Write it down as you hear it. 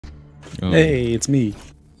Oh. Hey, it's me.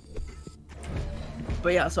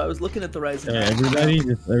 But yeah, so I was looking at the Rising. Hey,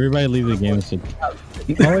 everybody leave the game. So...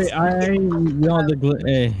 Oh wait,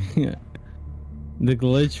 hey, the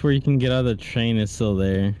glitch where you can get out of the train is still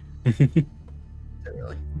there.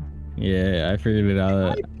 Really? Yeah, I figured it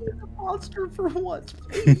out. I beat the monster for once,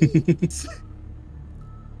 please.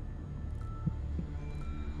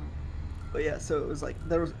 But yeah, so it was like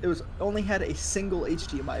it was only had a single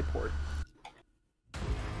HDMI port.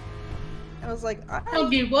 And I was like,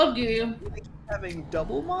 Love you. Like having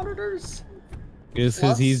double monitors. It's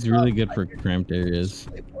because he's really good for cramped areas.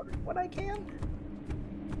 When I can.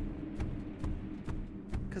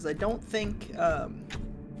 Because I don't think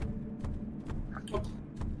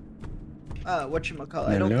whatchamacallit,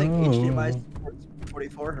 I don't think HDMI supports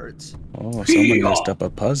 44 hertz. Oh, someone messed up a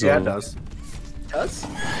puzzle. Yeah, it does. Does?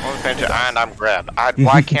 And I'm grabbed.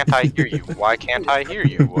 Why can't I hear you? Why can't I hear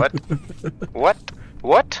you? What? What?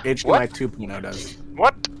 What? HDMI 2.0 does.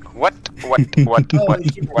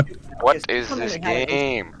 What is this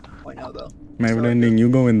game? My friend, you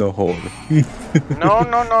go in the hole. No.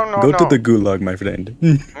 Go to the gulag, my friend.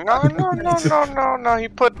 No. He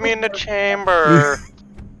put me in the chamber.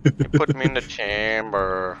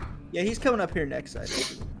 Yeah, he's coming up here next, I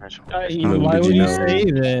think. Why would you say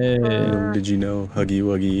that? Did you know Huggy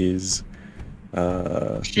Wuggy is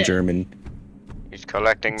German? He's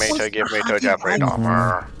collecting me to give me to Jeffrey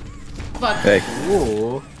Dahmer. Fuck. Hey.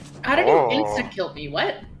 Ooh. How did you insta-kill me?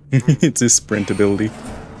 What? It's his sprint ability.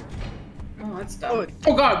 Oh, that's dumb.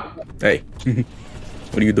 Oh god! Hey.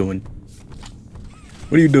 What are you doing?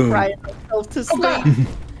 What are you doing? Crying myself to sleep. Oh god!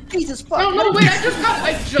 Jesus fuck! No, wait!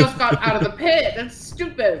 I just got out of the pit. That's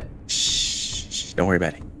stupid. Shh. Don't worry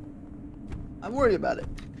about it. I'm worried about it.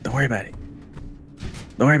 Don't worry about it.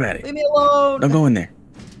 Don't worry about it. Leave me alone. Don't go in there.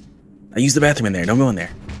 I used the bathroom in there. Don't go in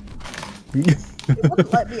there. It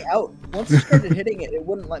wouldn't let me out. Once I started hitting it, it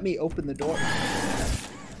wouldn't let me open the door.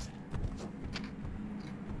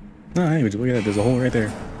 No, anyways, look at that. There's a hole right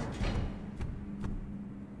there.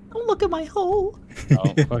 Don't look at my hole.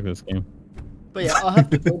 Oh, fuck this game. But yeah, I'll have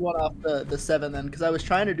to build one off the 7 then, because I was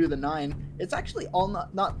trying to do the 9. It's actually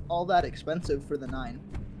not all that expensive for the 9.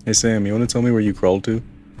 Hey Sam, you want to tell me where you crawled to?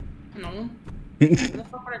 No. What the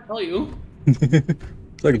fuck would I tell you?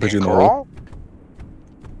 So I can put you in the hole.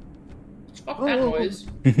 Fuck that noise.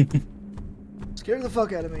 Scared the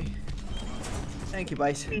fuck out of me. Thank you,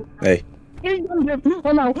 Bice. Hey.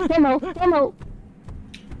 Oh no.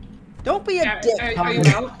 Don't be a dick. Are you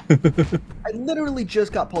out? I literally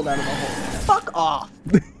just got pulled out of the hole. Fuck off.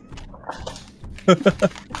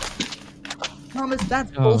 Thomas, that's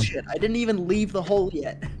bullshit. I didn't even leave the hole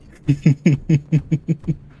yet.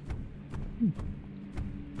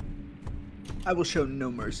 I will show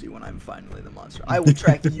no mercy when I'm finally the monster. I will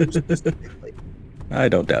track you specifically. I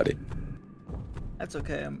don't doubt it. That's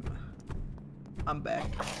okay. I'm back.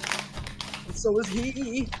 And so is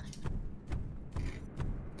he.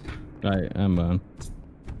 Alright, I'm on.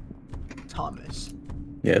 Thomas.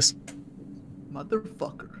 Yes.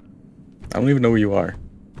 Motherfucker. I don't even know where you are.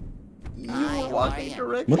 You were walking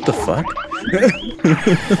directly. What the fuck?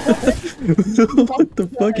 What the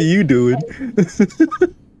fuck are you doing?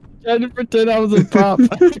 Trying to pretend I was a pop.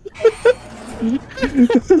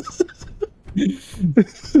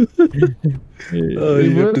 Oh,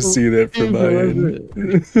 you have to see that from my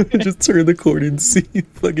end. Just turn the corner and see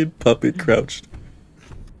fucking puppet crouched.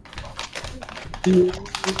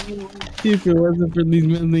 If it wasn't for these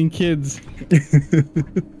meddling kids.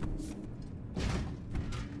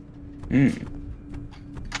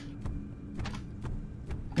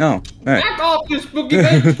 Oh, alright. Back off, you spooky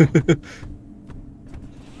bitch!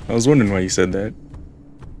 I was wondering why you said that.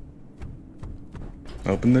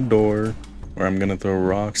 Open the door, or I'm gonna throw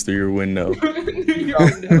rocks through your window.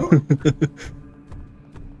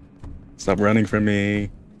 Stop running from me.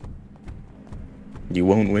 You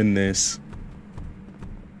won't win this.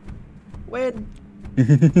 Win.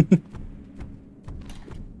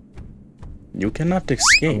 You cannot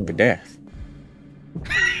escape death.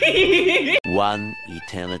 One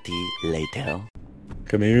eternity later.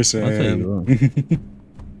 Come here, Sam.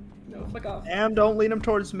 No, fuck off. Sam, don't lead him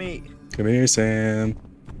towards me. Come here, Sam.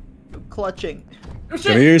 I'm clutching. Oh,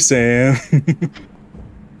 shit. Come here, Sam.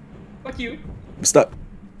 Fuck you. Stop.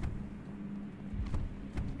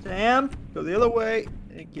 Sam, go the other way.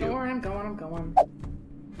 Thank you. Don't worry, I'm going.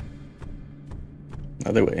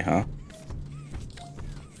 Other way, huh?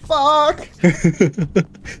 Fuck!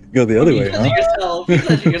 Go the other way, huh? You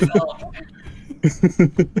touching yourself.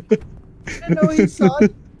 I know he saw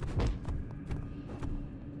it.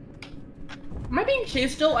 Am I being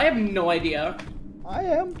chased still? I have no idea. I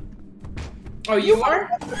am. Oh, you are?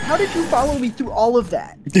 How did you follow me through all of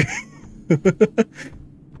that?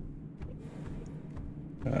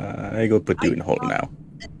 I go put you in hold now.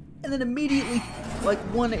 And then immediately, like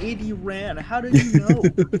 180 ran. How did you know?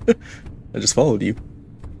 I just followed you.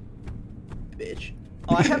 Bitch.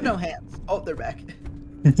 Oh, I have no hands. Oh, they're back.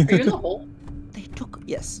 Are you in the hole? They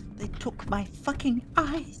took my fucking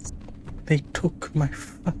eyes. They took my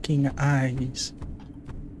fucking eyes.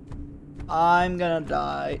 I'm gonna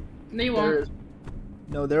die. No, you won't.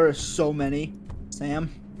 No, there are so many. Sam.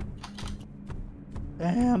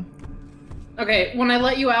 Okay, when I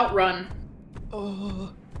let you outrun.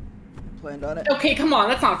 Oh. Planned on it. Okay, come on,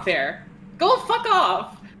 that's not fair. Go fuck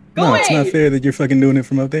off. Go No, away. it's not fair that you're fucking doing it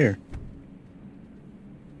from up there.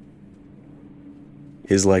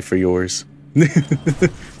 His life for yours.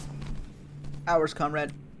 Ours,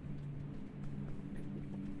 comrade.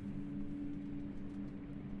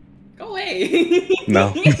 Go away. No,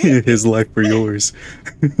 his life for yours.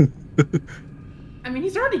 I mean,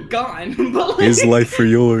 he's already gone, but like... His life for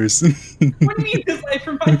yours. What do you mean his life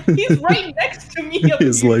for mine? He's right next to me up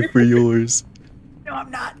His here. life for yours. No,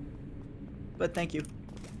 I'm not. But thank you.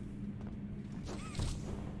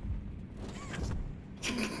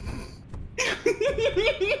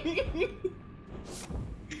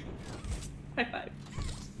 High five.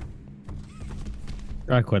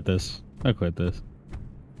 I quit this. I quit this.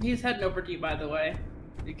 He's heading over to you, by the way.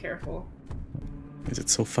 Be careful. Is it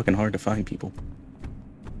so fucking hard to find people?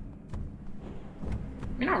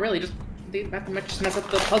 I mean, not really. Just they have to just mess up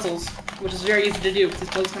the puzzles, which is very easy to do because these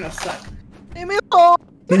puzzles kind of suck. Leave me alone.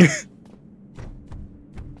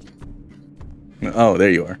 Oh, there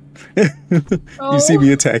you are. Oh. You see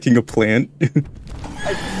me attacking a plant?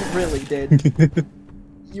 I really did.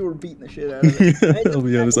 You were beating the shit out of it. I'll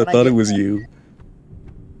be honest, I thought it was you.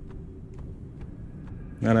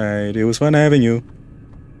 Alright, it was fun having you.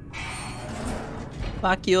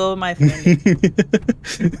 Fuck you, my friend.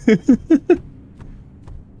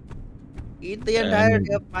 Eat the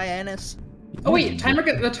entirety of my anus. Oh wait,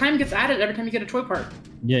 the time gets added every time you get a toy part.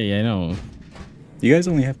 Yeah, I know. You guys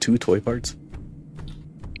only have 2 toy parts?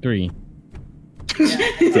 3.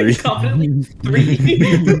 Three. Confidently, 3.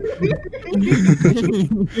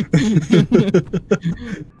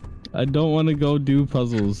 I don't want to go do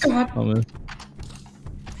puzzles. God.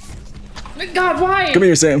 God, why? Come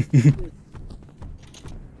here, Sam.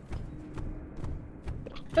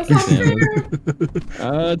 That's not fair.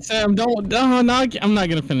 Sam, I'm not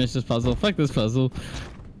gonna finish this puzzle. Fuck this puzzle.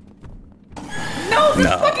 No, this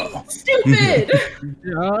fucking stupid.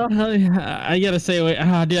 I gotta stay away.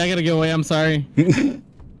 Dude, I gotta go away. I'm sorry.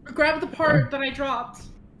 Grab the part that I dropped.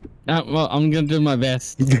 Well, I'm gonna do my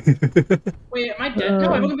best. Wait, am I dead?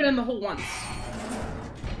 No, I've only been in the hole once.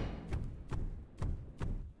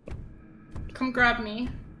 Come grab me.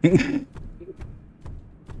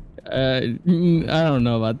 I don't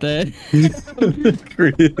know about that.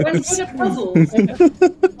 But I'm good at puzzles. I'm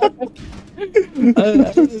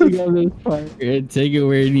gonna go this part and take it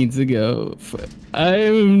where it needs to go.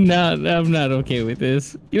 I'm not okay with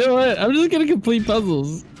this. You know what? I'm just gonna complete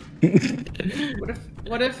puzzles.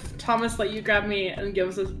 What if Thomas let you grab me and give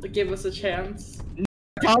us a chance?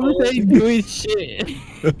 Thomas ain't doing shit.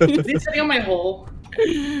 Is he sitting on my hole?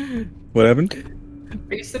 What happened?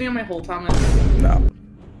 Are you sitting on my hole, Thomas? No. Are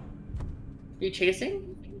you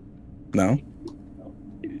chasing? No.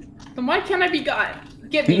 Then why can't I be got?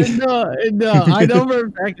 Get me. No, I know for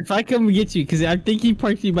a fact if I come get you, because I think he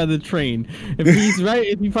parked you by the train. If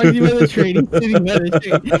he parked you by the train, he's sitting by the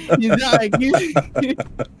train. He's not.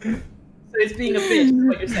 So he's being a bitch, is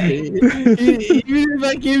what you're saying. Even if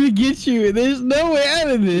I came to get you, there's no way out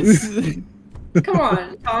of this. Come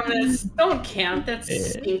on, Thomas. Don't camp. That's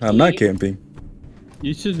stinky. I'm not camping.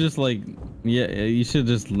 You should just you should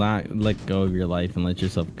just not let go of your life and let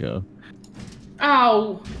yourself go.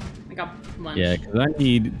 Ow. I got munched. Yeah, because I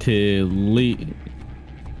need to leave.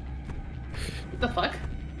 What the fuck?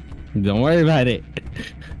 Don't worry about it.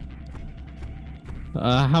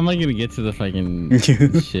 How am I gonna get to the fucking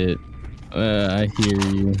shit? I hear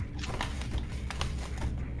you.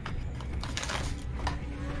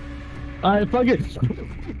 I fucking.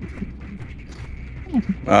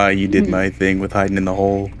 You did my thing with hiding in the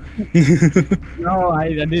hole. No,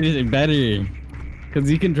 I did it better.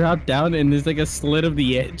 Because you can drop down and there's like a slit of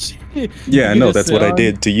the edge. Yeah, no, that's what I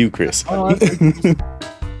did to you, Chris. Oh,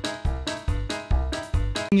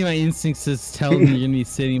 my instincts is telling me you're gonna be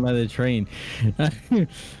sitting by the train.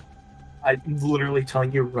 I'm literally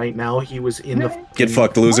telling you right now, he was in the. Get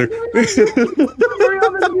fucked, loser.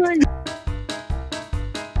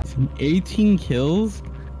 18 kills?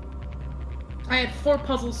 I had 4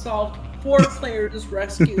 puzzles solved, 4 players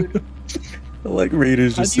rescued. I like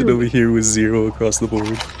Raiders just sitting over here with 0 across the board.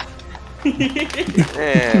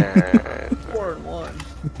 Yeah. 4-1.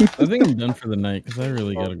 I think I'm done for the night because I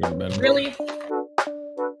really gotta go to bed. Really?